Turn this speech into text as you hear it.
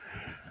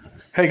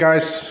Hey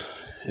guys,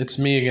 it's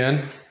me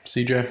again,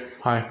 CJ.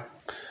 Hi,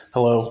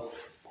 hello,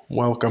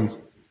 welcome.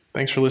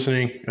 Thanks for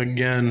listening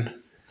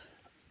again.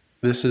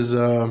 This is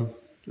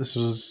this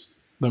was.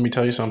 Let me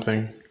tell you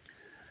something.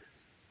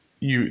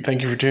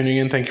 Thank you for tuning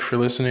in. Thank you for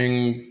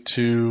listening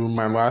to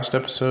my last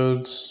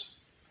episodes.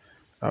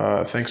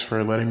 Thanks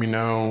for letting me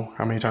know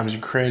how many times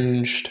you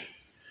cringed.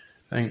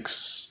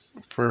 Thanks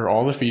for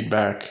all the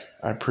feedback.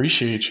 I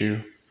appreciate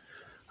you.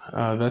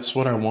 That's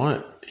what I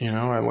want.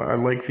 I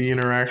like the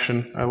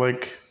interaction. I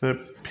like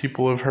that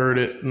people have heard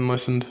it and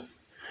listened.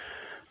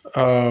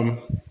 Um,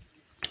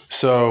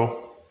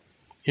 So,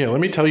 yeah,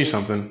 let me tell you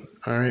something.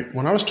 All right.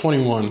 When I was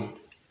 21,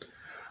 I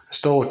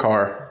stole a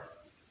car.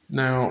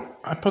 Now,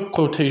 I put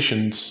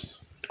quotations?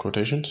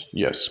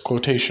 Yes,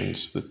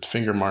 quotations, the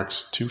finger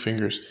marks, two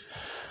fingers,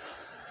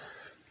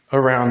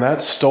 around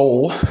that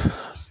stole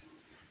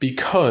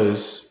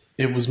because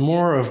it was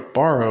more of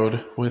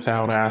borrowed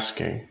without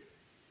asking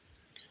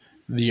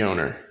the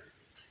owner.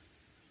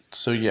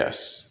 So,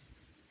 yes,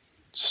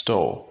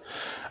 stole.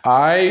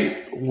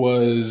 I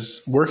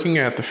was working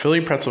at the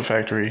Philly Pretzel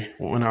Factory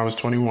when I was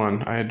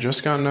 21. I had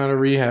just gotten out of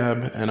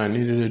rehab and I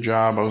needed a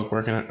job.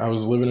 I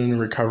was living in a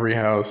recovery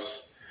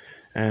house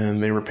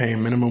and they were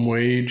paying minimum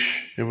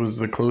wage. It was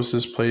the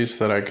closest place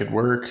that I could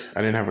work.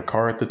 I didn't have a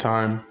car at the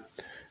time,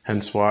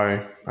 hence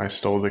why I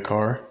stole the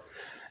car.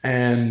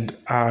 And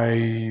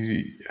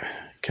I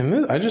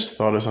just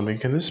thought of something.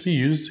 Can this be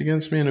used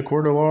against me in a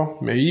court of law?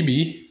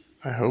 Maybe.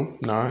 I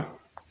hope not.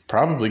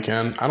 Probably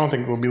can. I don't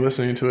think they'll be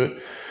listening to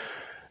it.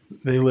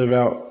 The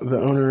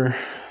owner,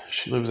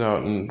 she lives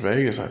out in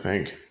Vegas, I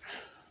think.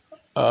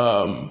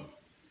 Um,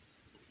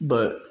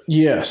 but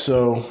yeah,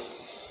 so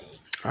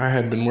I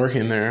had been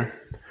working there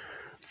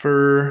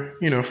for,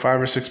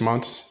 5 or 6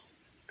 months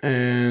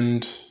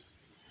and,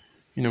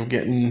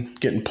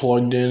 getting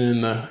plugged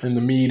in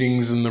the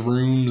meetings and the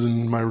rooms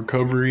and my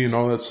recovery and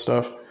all that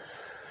stuff.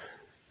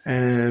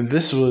 And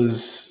this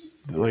was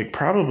like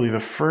probably the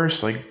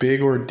first like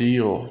big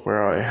ordeal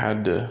where I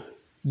had to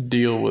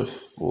deal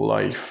with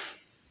life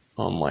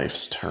on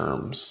life's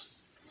terms.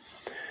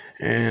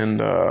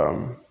 And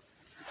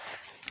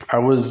I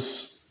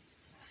was,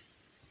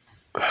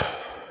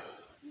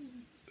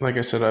 like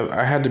I said,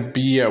 I had to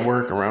be at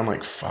work around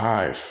like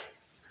 5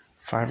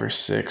 or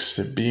 6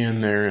 to be in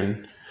there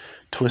and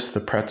twist the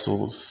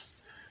pretzels.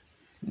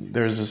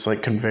 There's this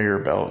like conveyor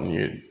belt,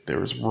 and there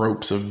was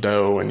ropes of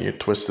dough, and you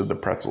twisted the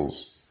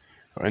pretzels,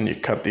 and you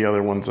cut the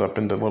other ones up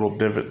into little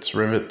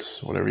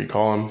rivets, whatever you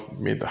call them. You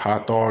made the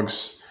hot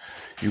dogs.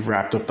 You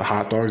wrapped up the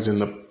hot dogs in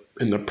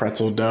the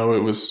pretzel dough.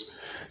 It was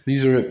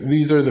these are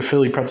the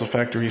Philly Pretzel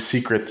Factory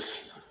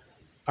secrets.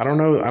 I don't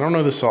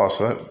know the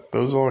sauce.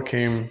 Those all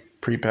came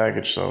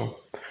prepackaged, so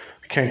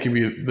I can't give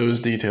you those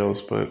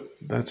details, but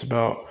that's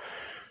about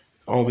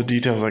all the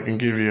details I can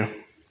give you.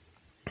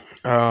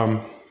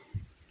 Um,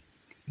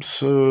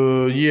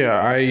 so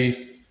yeah,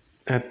 I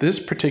at this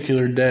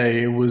particular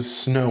day it was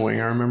snowing.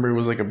 I remember it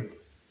was like a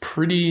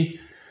pretty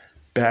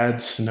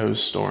bad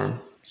snowstorm.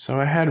 So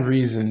I had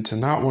reason to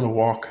not want to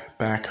walk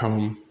back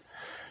home,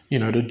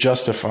 to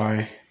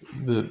justify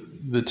the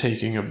the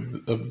taking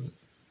of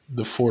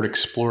the Ford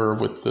Explorer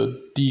with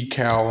the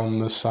decal on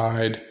the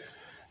side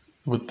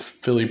with the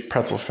Philly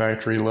Pretzel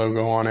Factory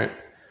logo on it.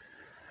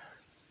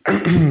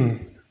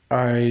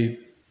 I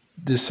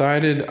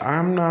decided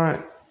I'm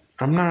not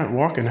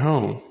walking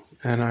home.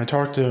 And I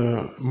talked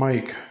to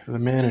Mike, the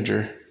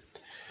manager,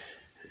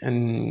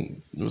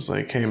 and was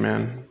like, "Hey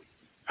man,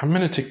 I'm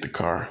gonna take the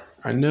car.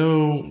 I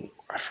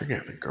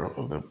forget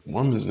the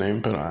woman's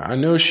name, but I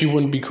know she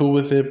wouldn't be cool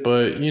with it,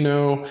 but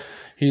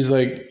he's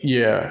like,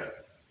 yeah,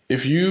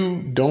 if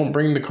you don't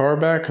bring the car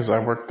back, because I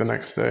work the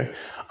next day,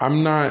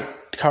 I'm not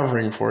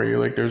covering for you.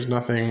 Like, there's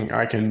nothing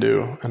I can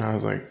do." And I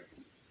was like,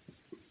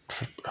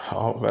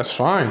 "Oh, that's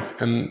fine."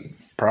 And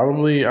I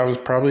was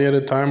probably at a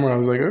time where I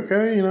was like,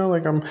 okay,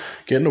 like I'm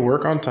getting to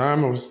work on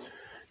time. I was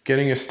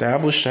getting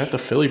established at the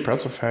Philly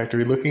Pretzel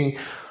Factory,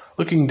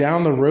 looking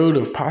down the road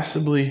of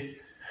possibly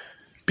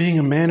being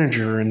a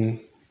manager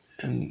and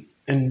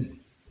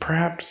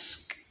perhaps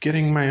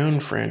getting my own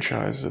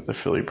franchise at the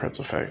Philly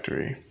Pretzel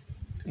Factory.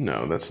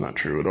 No, that's not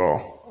true at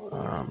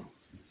all.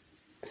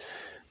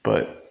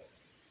 But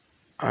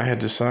I had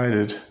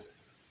decided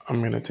I'm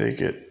going to take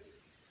it.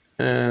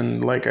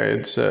 And like I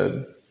had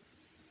said,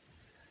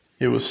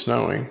 it was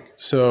snowing.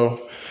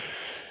 So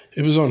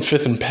it was on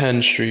 5th and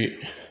Penn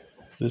Street,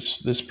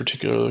 this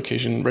particular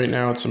location. Right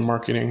now it's a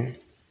marketing,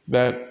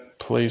 that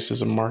place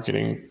is a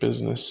marketing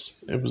business.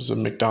 It was a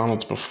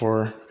McDonald's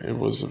before.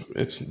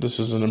 This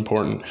isn't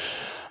important.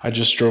 I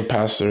just drove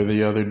past there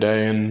the other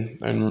day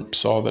and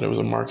saw that it was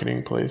a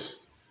marketing place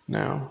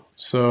now.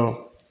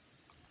 So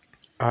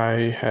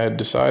I had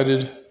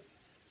decided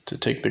to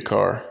take the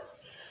car.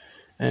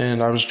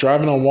 And I was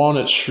driving on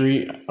Walnut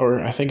Street,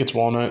 or I think it's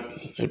Walnut.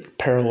 It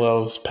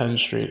parallels Penn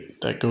Street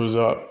that goes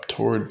up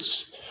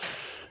towards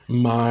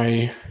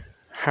my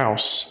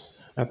house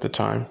at the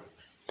time.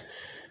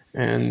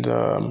 And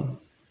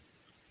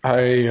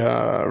I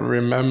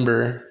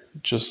remember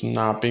just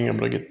not being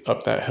able to get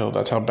up that hill.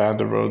 That's how bad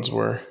the roads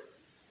were.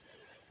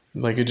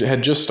 Like it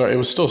had just started. It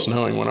was still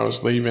snowing when I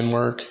was leaving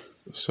work,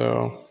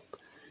 so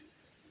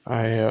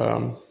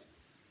I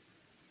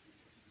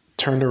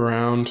turned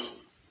around,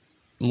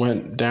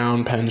 went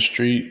down Penn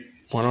Street,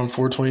 went on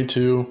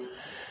 422,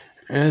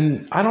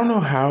 and I don't know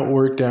how it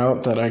worked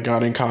out that I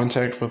got in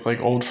contact with like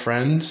old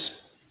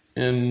friends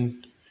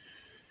in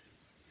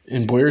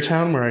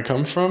Boyertown where I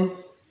come from,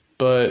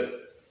 but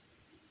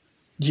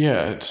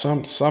yeah, it's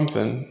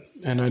something,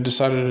 and I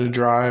decided to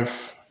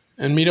drive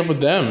and meet up with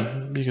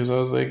them because I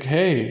was like,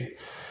 hey,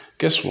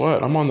 guess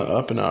what? I'm on the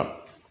up and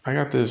up. I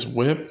got this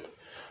whip.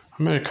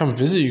 I'm gonna come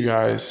visit you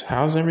guys.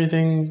 How's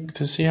everything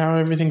to see how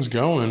everything's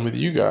going with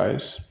you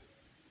guys?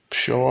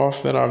 Show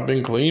off that I've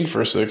been clean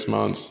for 6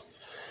 months.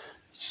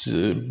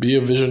 Be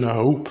a vision of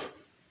hope.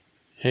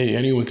 Hey,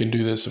 anyone can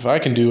do this. If I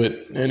can do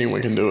it,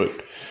 anyone can do it.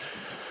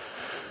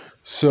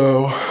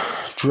 So,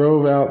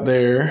 drove out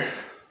there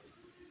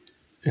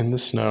in the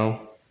snow,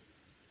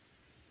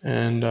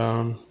 and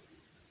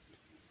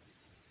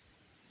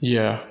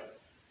yeah,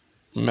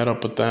 met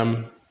up with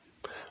them.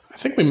 I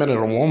think we met at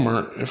a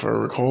Walmart, if I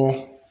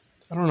recall.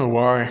 I don't know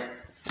why.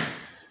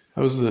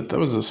 That was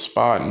the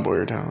spot in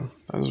Boyertown.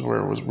 That was where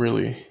it was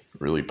really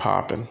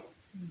popping.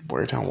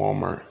 Boyertown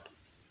Walmart.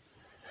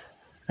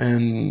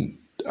 And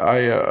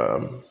I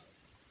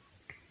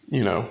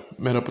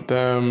met up with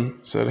them,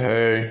 said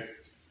hey.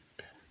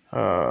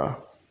 Uh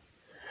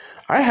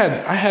I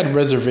had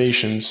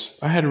reservations.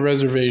 I had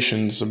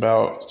reservations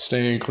about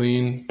staying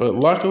clean, but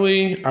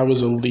luckily I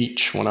was a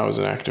leech when I was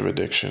in active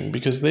addiction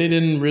because they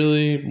didn't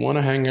really want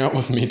to hang out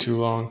with me too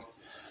long.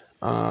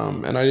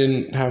 And I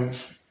didn't have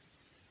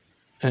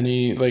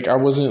any, like, I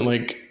wasn't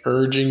like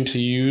urging to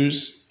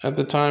use at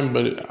the time,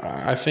 but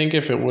I think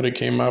if it would have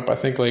came up, I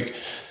think like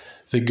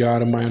the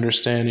God of my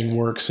understanding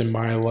works in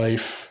my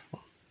life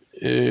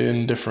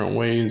in different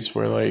ways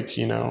where, like,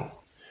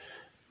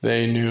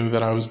 they knew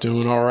that I was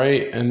doing all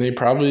right and they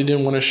probably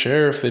didn't want to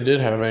share if they did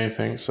have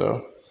anything.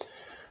 So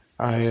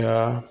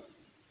I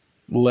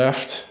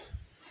left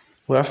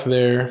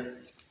there,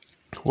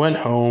 went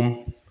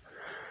home,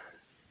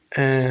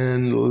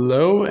 and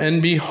lo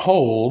and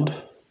behold,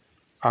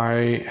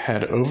 I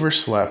had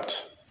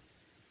overslept,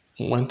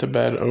 went to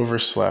bed,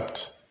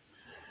 overslept.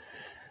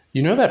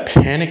 You know that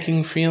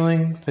panicking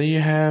feeling that you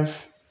have?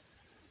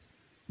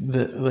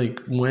 That, like,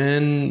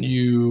 when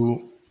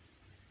you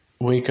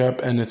wake up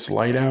and it's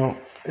light out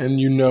and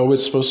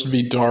it's supposed to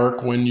be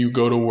dark when you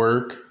go to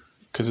work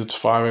because it's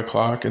 5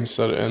 o'clock but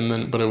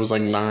it was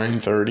like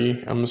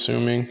 9:30, I'm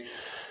assuming,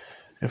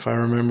 if I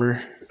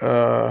remember.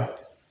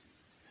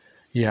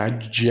 Yeah, I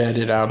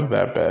jetted out of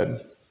that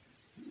bed.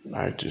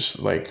 I just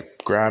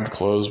like grabbed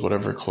clothes,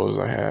 whatever clothes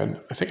I had.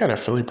 I think I had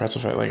a Philly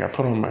Pretzel Factory. Like, I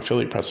put on my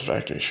Philly Pretzel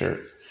Factory shirt,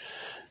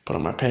 put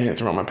on my pants,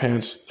 threw on my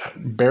pants.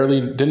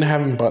 Barely didn't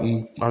have them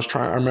buttoned. I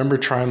remember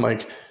trying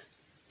like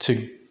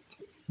to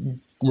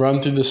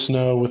run through the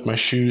snow with my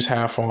shoes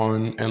half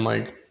on and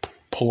like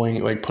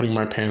putting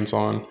my pants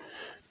on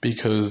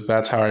because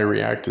that's how I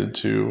reacted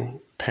to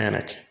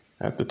panic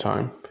at the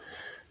time.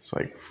 It's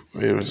like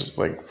it was just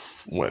like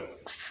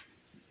what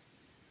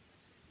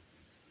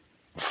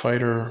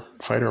fight or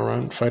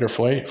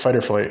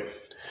flight.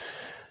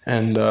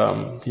 And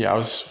yeah, I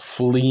was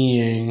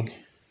fleeing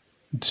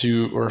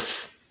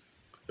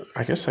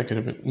I guess I could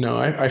have been. No,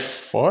 I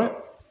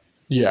fought.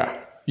 Yeah,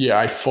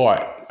 I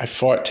fought. I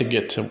fought to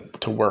get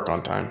to work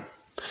on time,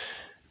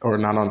 or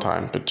not on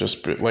time, but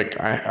just like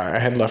I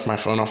had left my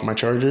phone off my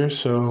charger,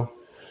 so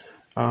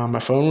my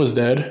phone was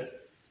dead,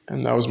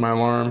 and that was my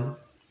alarm,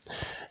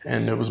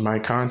 and it was my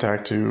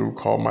contact to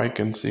call Mike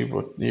and see I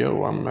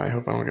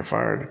hope I don't get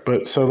fired.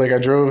 But so like I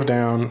drove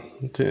down.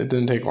 It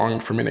didn't take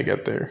long for me to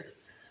get there.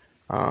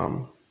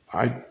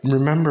 I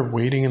remember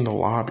waiting in the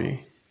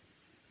lobby,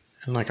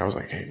 and like I was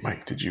like, "Hey,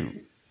 Mike,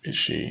 is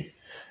she?"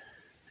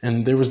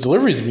 And there was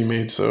deliveries to be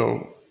made,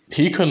 so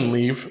he couldn't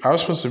leave. I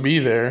was supposed to be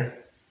there.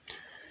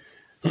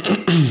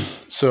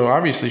 So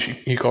obviously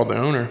he called the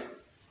owner,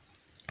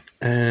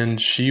 and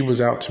she was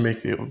out to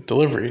make the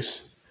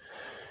deliveries.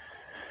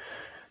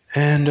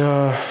 And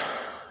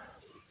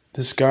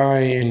this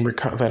guy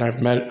that I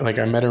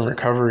met in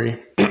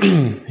recovery,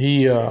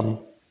 he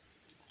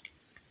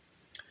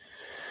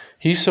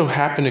so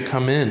happened to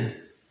come in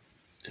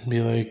and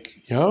be like,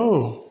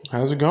 "Yo,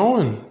 how's it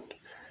going?"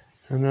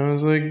 And I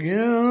was like,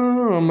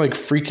 "Yeah," I'm like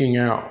freaking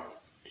out.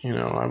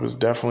 I was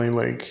definitely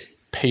like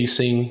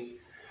pacing.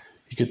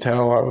 You could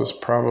tell I was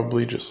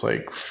probably just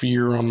like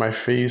fear on my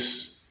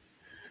face.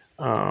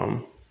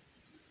 Because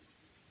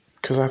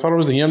I thought it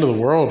was the end of the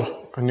world.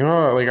 I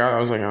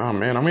was like, oh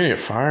man, I'm gonna get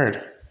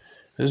fired.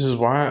 This is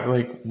why,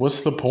 like,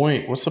 what's the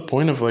point? What's the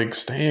point of like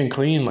staying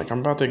clean? Like,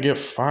 I'm about to get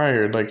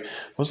fired. Like,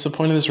 what's the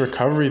point of this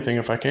recovery thing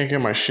if I can't get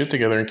my shit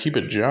together and keep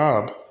a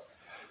job?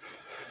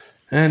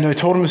 And I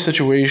told him the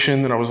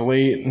situation, that I was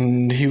late,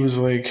 and he was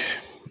like,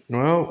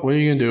 well, what are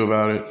you gonna do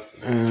about it?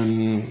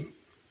 And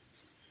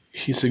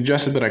he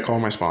suggested that I call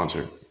my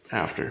sponsor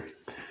after.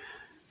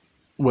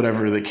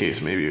 Whatever the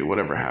case may be,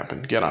 whatever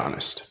happened, get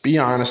honest. Be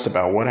honest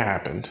about what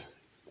happened.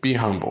 Be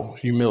humble,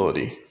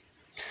 humility.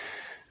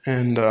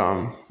 And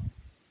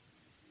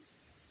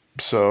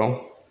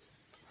So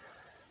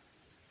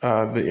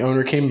the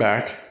owner came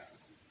back.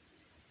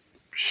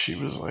 She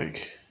was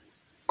like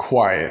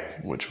quiet,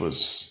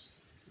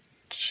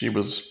 she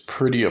was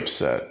pretty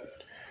upset.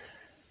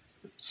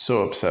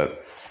 So upset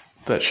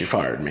that she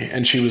fired me.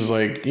 And she was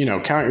like,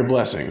 count your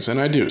blessings. And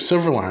I do,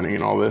 silver lining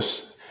and all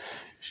this.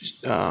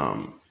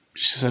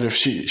 She said if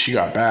she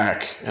got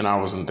back and I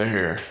wasn't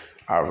there,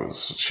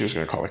 she was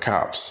going to call the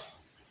cops.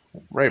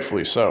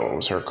 Rightfully so. It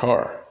was her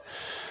car.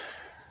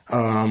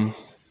 So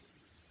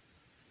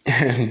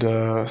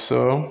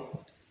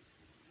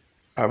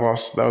that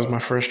was my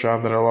first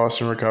job that I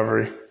lost in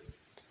recovery.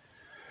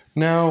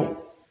 Now,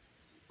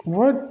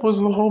 what was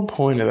the whole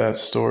point of that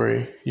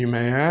story, you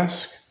may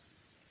ask?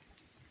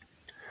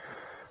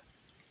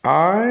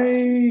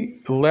 I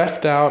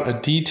left out a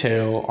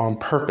detail on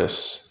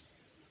purpose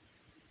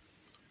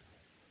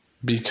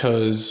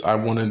because I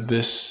wanted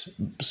this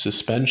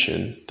suspense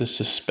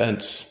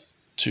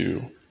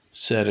to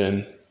set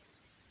in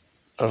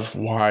of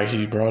why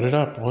he brought it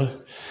up.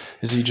 What?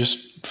 Is he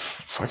just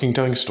fucking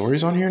telling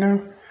stories on here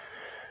now?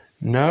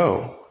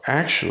 No,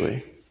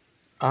 actually,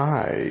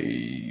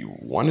 I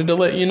wanted to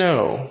let you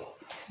know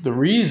the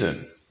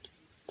reason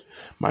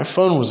my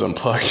phone was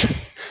unplugged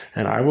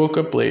and I woke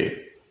up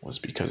late was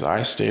because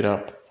I stayed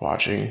up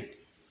watching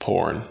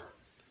porn.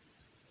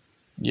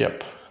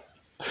 Yep.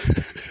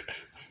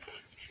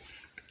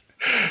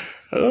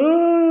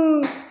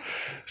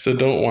 So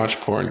don't watch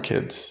porn,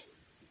 kids.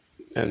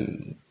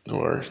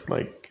 Or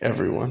like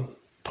everyone.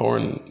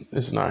 Porn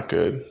is not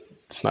good.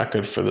 It's not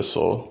good for the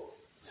soul.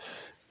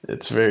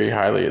 It's very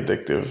highly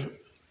addictive.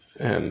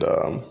 And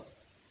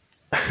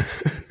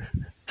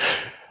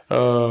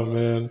oh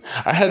man.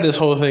 I had this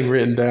whole thing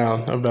written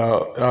down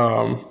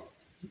about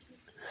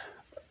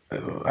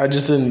I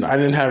didn't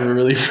have it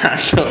really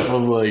wrapped up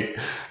of like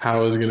how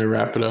I was gonna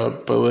wrap it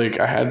up, but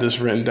like I had this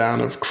written down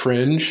of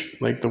cringe,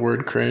 like the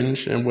word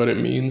cringe and what it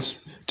means.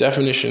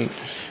 Definition: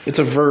 it's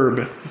a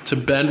verb to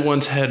bend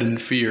one's head in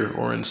fear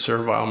or in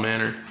servile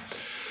manner.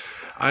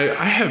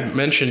 I have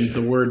mentioned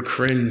the word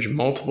cringe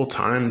multiple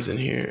times in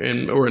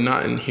here, or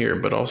not in here,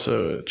 but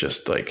also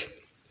just like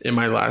in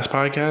my last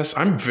podcast.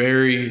 I'm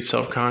very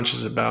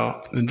self-conscious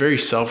about and very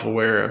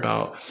self-aware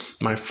about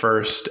my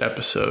first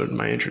episode,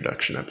 my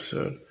introduction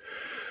episode.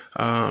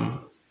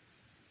 And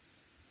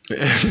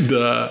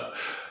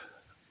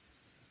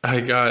I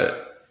got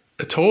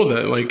told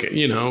that, like,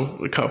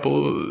 a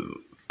couple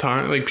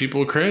times, like,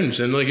 people cringe.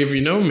 And, like, if you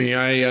know me,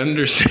 I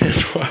understand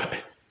why.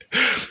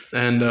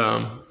 And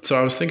so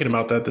I was thinking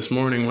about that this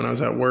morning when I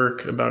was at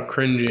work, about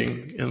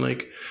cringing and,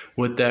 like,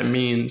 what that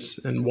means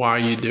and why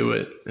you do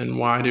it. And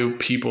why do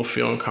people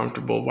feel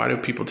uncomfortable? Why do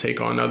people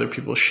take on other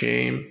people's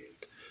shame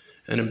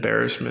and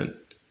embarrassment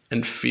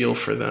and feel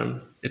for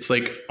them? It's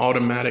like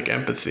automatic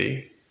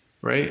empathy.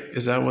 Right?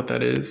 Is that what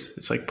that is?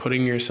 It's like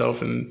putting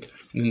yourself in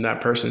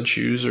that person's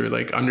shoes, or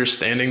like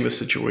understanding the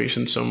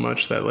situation so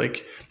much that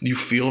like you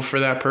feel for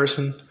that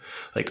person,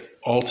 like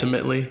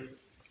ultimately.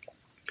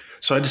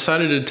 So I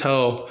decided to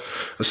tell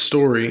a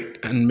story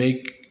and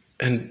make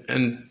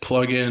and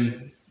plug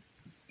in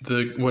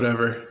the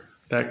whatever,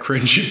 that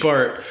cringy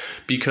part,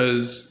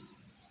 because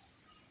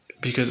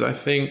I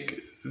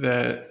think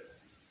that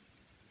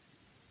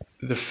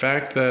the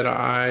fact that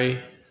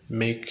I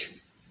make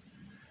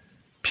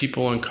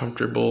people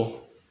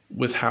uncomfortable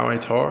with how I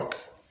talk,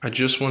 I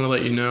just want to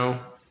let you know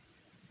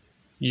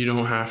you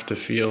don't have to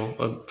feel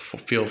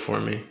for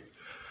me.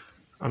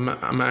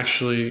 I'm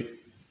actually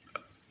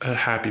a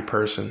happy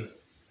person.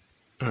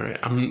 All right,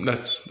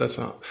 that's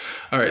not.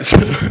 All right, so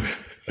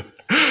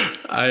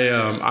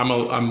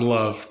I'm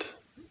loved,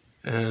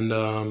 and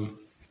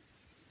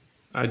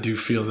I do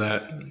feel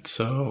that.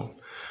 So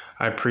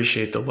I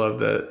appreciate the love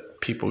that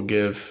people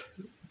give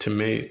to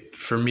me,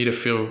 for me to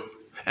feel,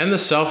 and the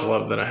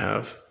self-love that I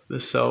have, the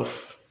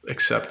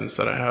self-acceptance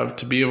that I have,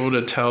 to be able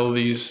to tell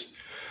these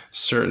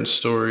certain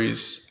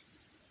stories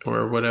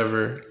or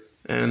whatever,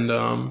 and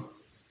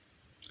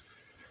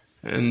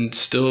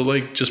still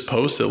like just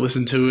post it,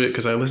 listen to it,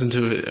 because I listen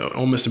to it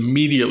almost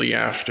immediately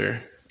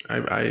after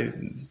I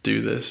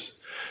do this,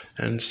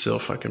 and still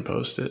fucking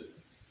post it.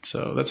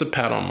 So that's a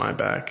pat on my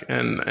back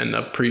and an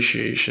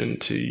appreciation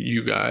to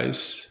you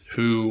guys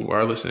who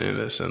are listening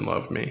to this and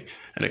love me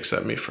and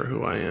accept me for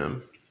who I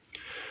am.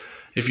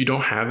 If you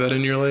don't have that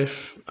in your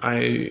life,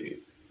 I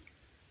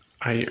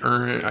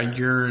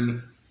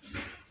yearn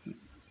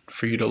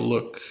for you to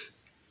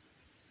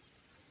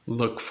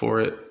look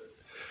for it,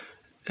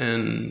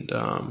 and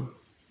I'm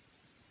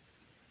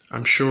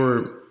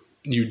sure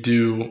you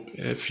do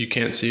if you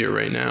can't see it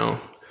right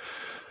now.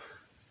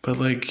 But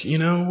like, you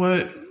know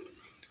what?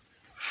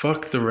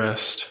 Fuck the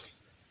rest.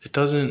 It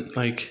doesn't,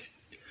 like,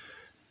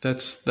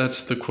 that's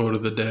the quote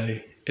of the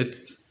day.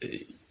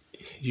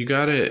 You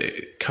gotta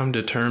come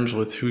to terms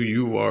with who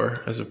you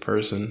are as a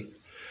person.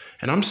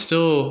 And I'm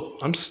still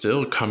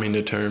coming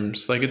to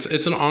terms. Like,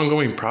 it's an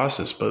ongoing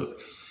process, but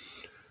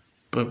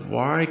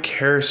why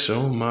care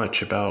so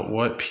much about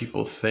what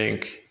people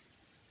think,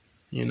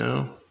 you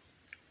know?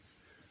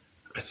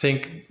 I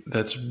think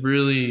that's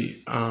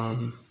really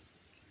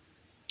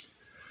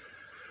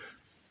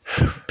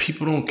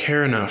people don't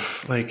care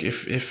enough. Like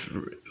if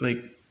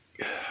like,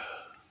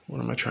 what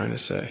am I trying to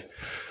say?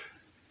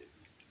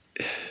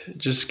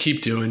 Just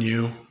keep doing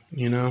you.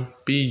 You know,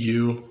 be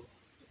you.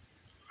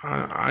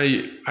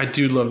 I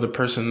do love the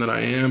person that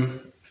I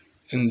am,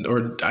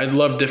 or I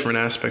love different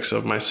aspects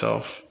of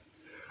myself.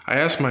 I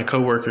asked my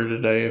coworker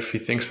today if he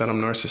thinks that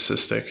I'm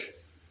narcissistic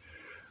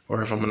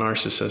or if I'm a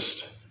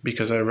narcissist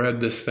because I read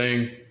this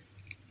thing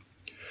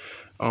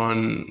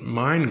on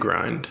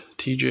MindGrind,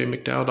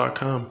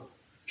 tjmcdowell.com.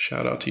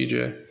 Shout out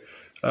TJ.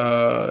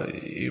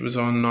 He was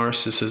on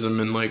narcissism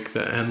and like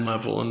the end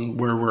level and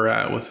where we're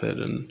at with it,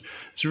 and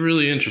it's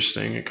really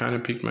interesting. It kind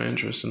of piqued my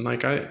interest, and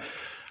like I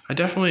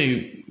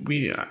definitely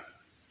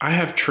I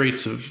have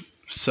traits of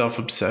self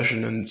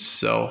obsession and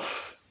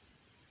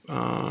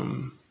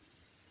um,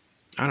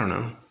 I don't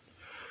know,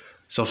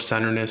 self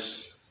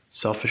centeredness,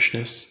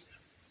 selfishness.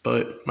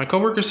 But my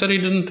coworker said he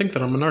didn't think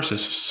that I'm a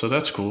narcissist, so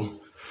that's cool.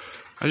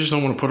 I just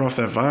don't want to put off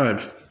that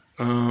vibe.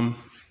 Um,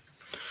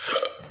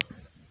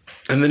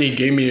 and then he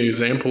gave me an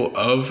example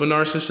of a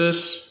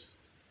narcissist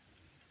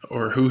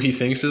or who he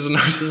thinks is a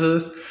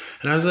narcissist.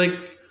 And I was like,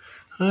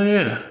 oh,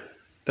 yeah,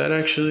 that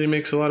actually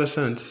makes a lot of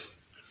sense.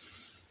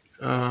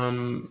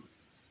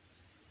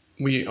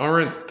 We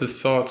aren't the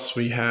thoughts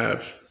we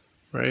have,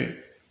 right?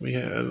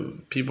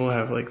 People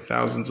have like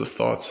thousands of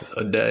thoughts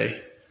a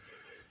day.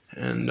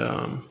 And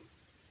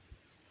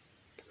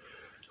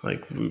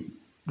like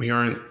we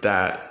aren't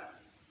that.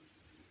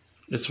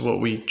 It's what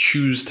we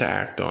choose to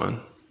act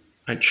on.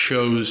 I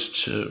chose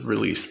to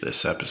release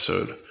this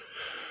episode.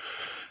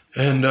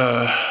 And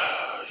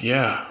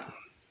yeah,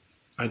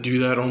 I do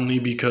that only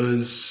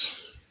because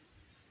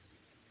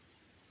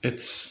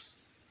it's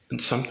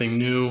something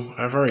new.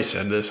 I've already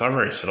said this. I've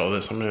already said all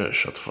this. I'm going to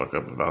shut the fuck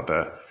up about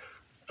that.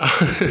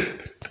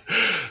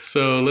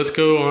 So let's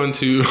go on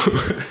to,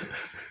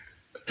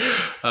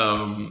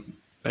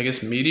 I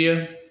guess,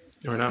 media,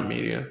 or not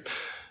media.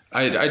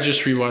 I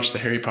just rewatched the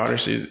Harry Potter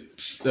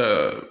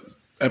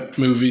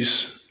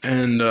movies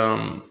and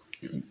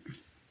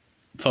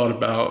thought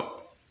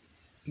about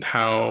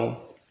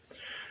how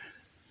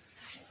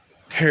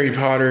Harry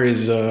Potter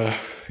is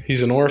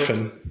he's an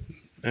orphan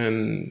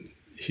and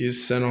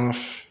he's sent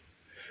off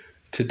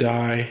to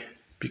die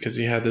because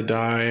he had to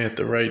die at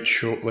the right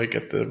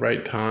at the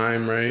right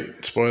time,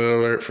 right? Spoiler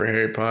alert for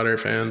Harry Potter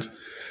fans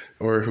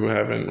or who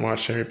haven't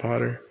watched Harry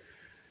Potter.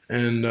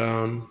 And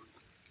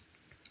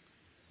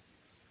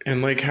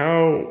like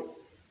how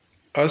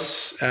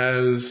us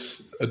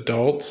as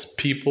adults,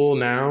 people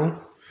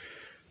now,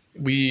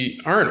 we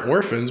aren't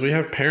orphans, we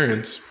have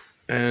parents.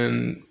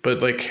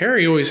 But like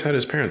Harry always had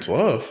his parents'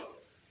 love.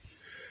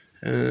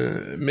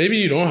 Maybe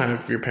you don't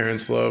have your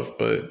parents' love,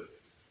 but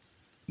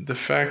the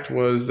fact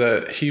was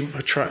that he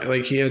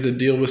had to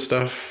deal with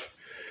stuff.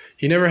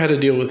 He never had to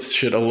deal with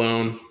shit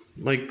alone.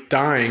 Like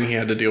dying, he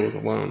had to deal with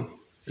alone,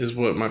 is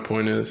what my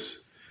point is.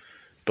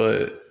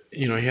 But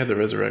he had the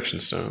resurrection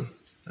stone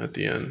at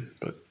the end,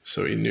 but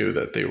so he knew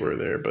that they were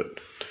there. But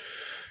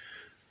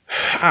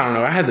I don't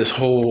know. I had this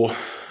whole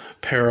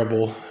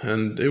parable,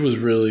 and it was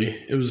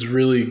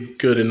really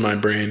good in my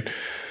brain.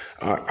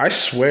 I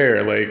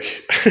swear,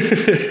 like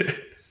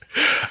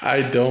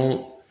I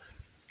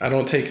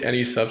don't take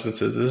any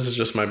substances. This is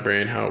just my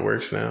brain, how it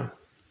works now.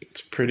 It's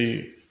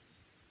pretty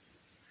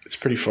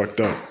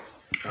fucked up.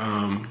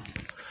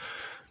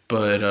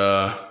 But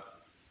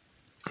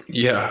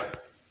yeah,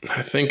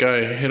 I think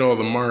I hit all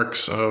the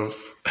marks of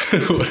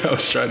what I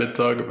was trying to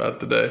talk about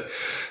today.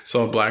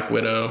 Saw Black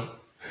Widow.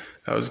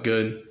 That was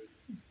good.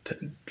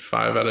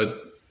 5 out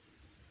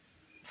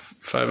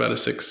of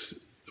 6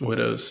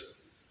 widows.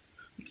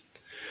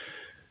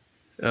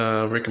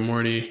 Rick and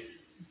Morty,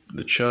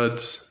 the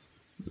Chuds.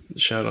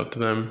 Shout out to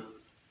them.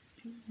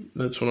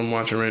 That's what I'm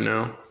watching right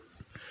now.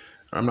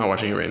 I'm not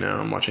watching it right now.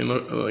 I'm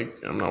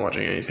not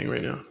watching anything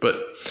right now. But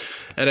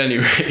at any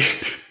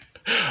rate,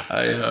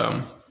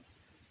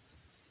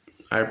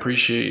 I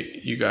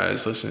appreciate you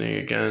guys listening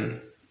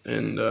again,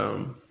 and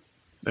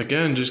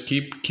again, just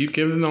keep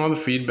giving all the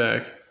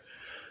feedback.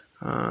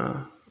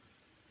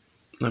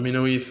 Let me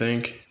know what you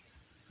think.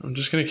 I'm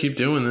just gonna keep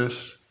doing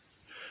this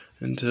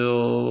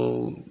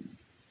until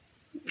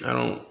I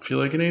don't feel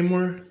like it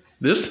anymore.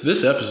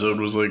 This episode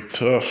was like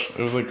tough.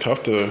 It was like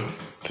tough to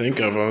think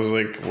of. I was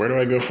like, where do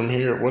I go from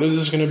here? What is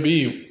this gonna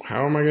be?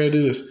 How am I gonna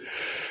do this?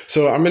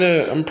 So I'm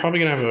probably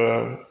gonna have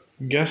a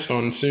guest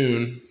on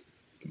soon,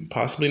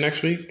 possibly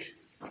next week.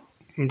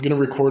 I'm gonna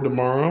record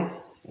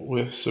tomorrow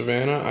with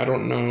Savannah. I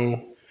don't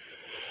know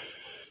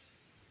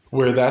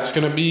where that's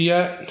gonna be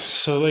yet.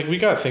 So like we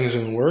got things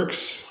in the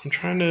works. I'm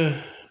trying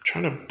to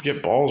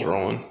get balls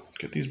rolling.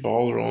 Get these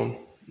balls rolling.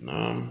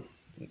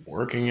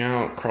 Working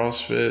out,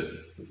 CrossFit.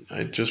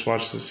 I just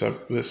watched this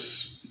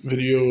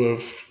video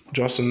of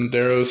Justin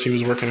Darrows. He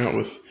was working out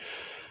with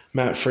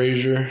Matt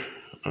Frazier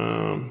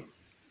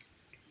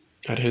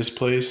at his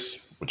place,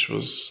 which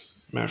was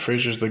Matt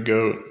Frazier's the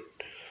GOAT.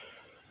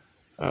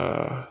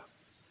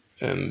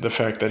 And the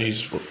fact that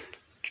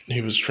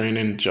he was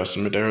training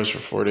Justin Medeiros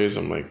for 4 days,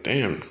 I'm like,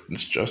 damn,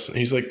 this Justin,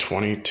 he's like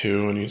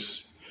 22 and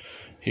he's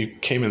He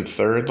came in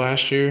third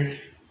last year.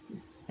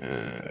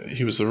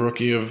 He was the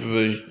rookie of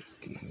the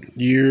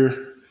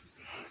year,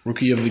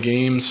 rookie of the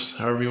games,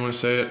 however you want to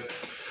say it.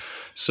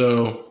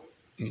 So,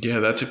 yeah,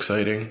 that's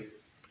exciting.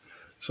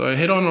 So I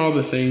hit on all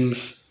the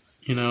things,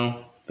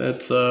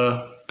 that's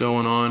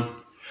going on.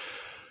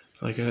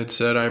 Like I had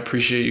said, I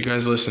appreciate you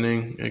guys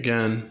listening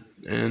again,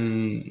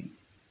 and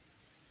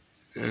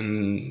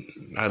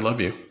I love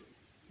you.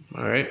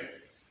 All right?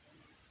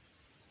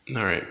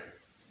 All right.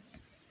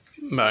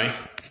 Bye.